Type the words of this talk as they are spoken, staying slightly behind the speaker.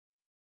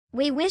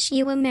We wish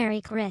you a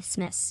Merry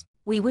Christmas.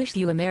 We wish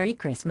you a Merry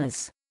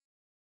Christmas.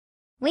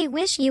 We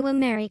wish you a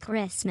Merry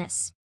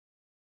Christmas.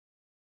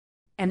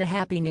 And a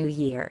Happy New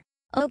Year.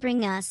 Oh,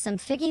 bring us some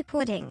figgy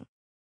pudding.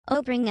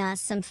 Oh, bring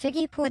us some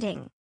figgy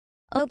pudding.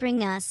 Oh,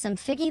 bring us some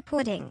figgy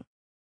pudding.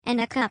 And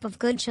a cup of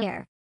good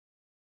cheer.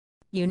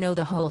 You know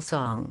the whole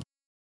song.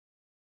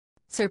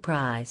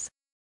 Surprise.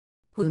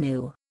 Who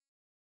knew?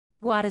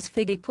 What is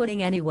figgy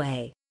pudding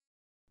anyway?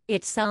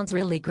 It sounds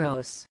really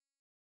gross.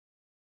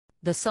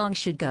 The song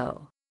should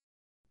go.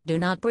 Do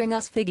not bring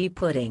us figgy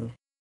pudding.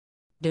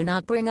 Do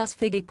not bring us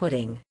figgy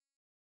pudding.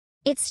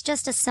 It's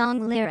just a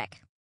song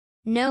lyric.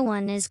 No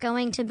one is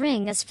going to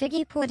bring us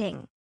figgy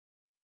pudding.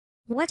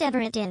 Whatever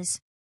it is.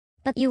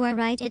 But you are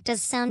right, it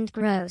does sound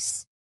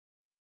gross.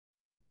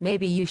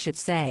 Maybe you should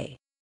say,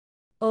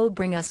 oh,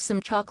 bring us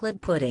some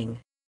chocolate pudding.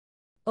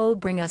 Oh,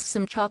 bring us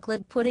some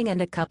chocolate pudding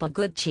and a cup of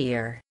good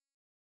cheer.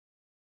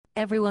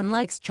 Everyone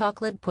likes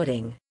chocolate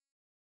pudding.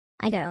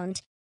 I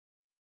don't.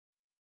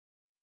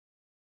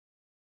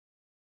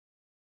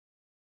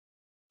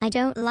 I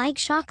don't like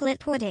chocolate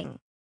pudding.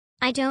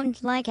 I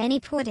don't like any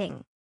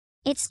pudding.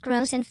 It's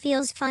gross and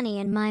feels funny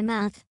in my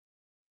mouth.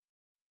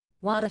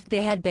 What if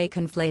they had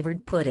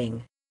bacon-flavored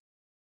pudding?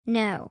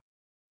 No.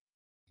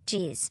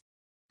 Geez.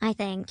 I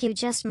think you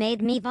just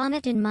made me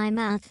vomit in my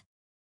mouth.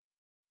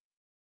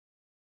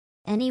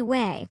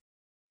 Anyway.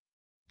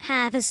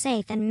 Have a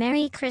safe and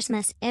Merry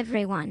Christmas,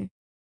 everyone.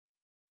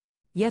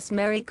 Yes,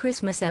 Merry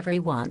Christmas,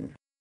 everyone.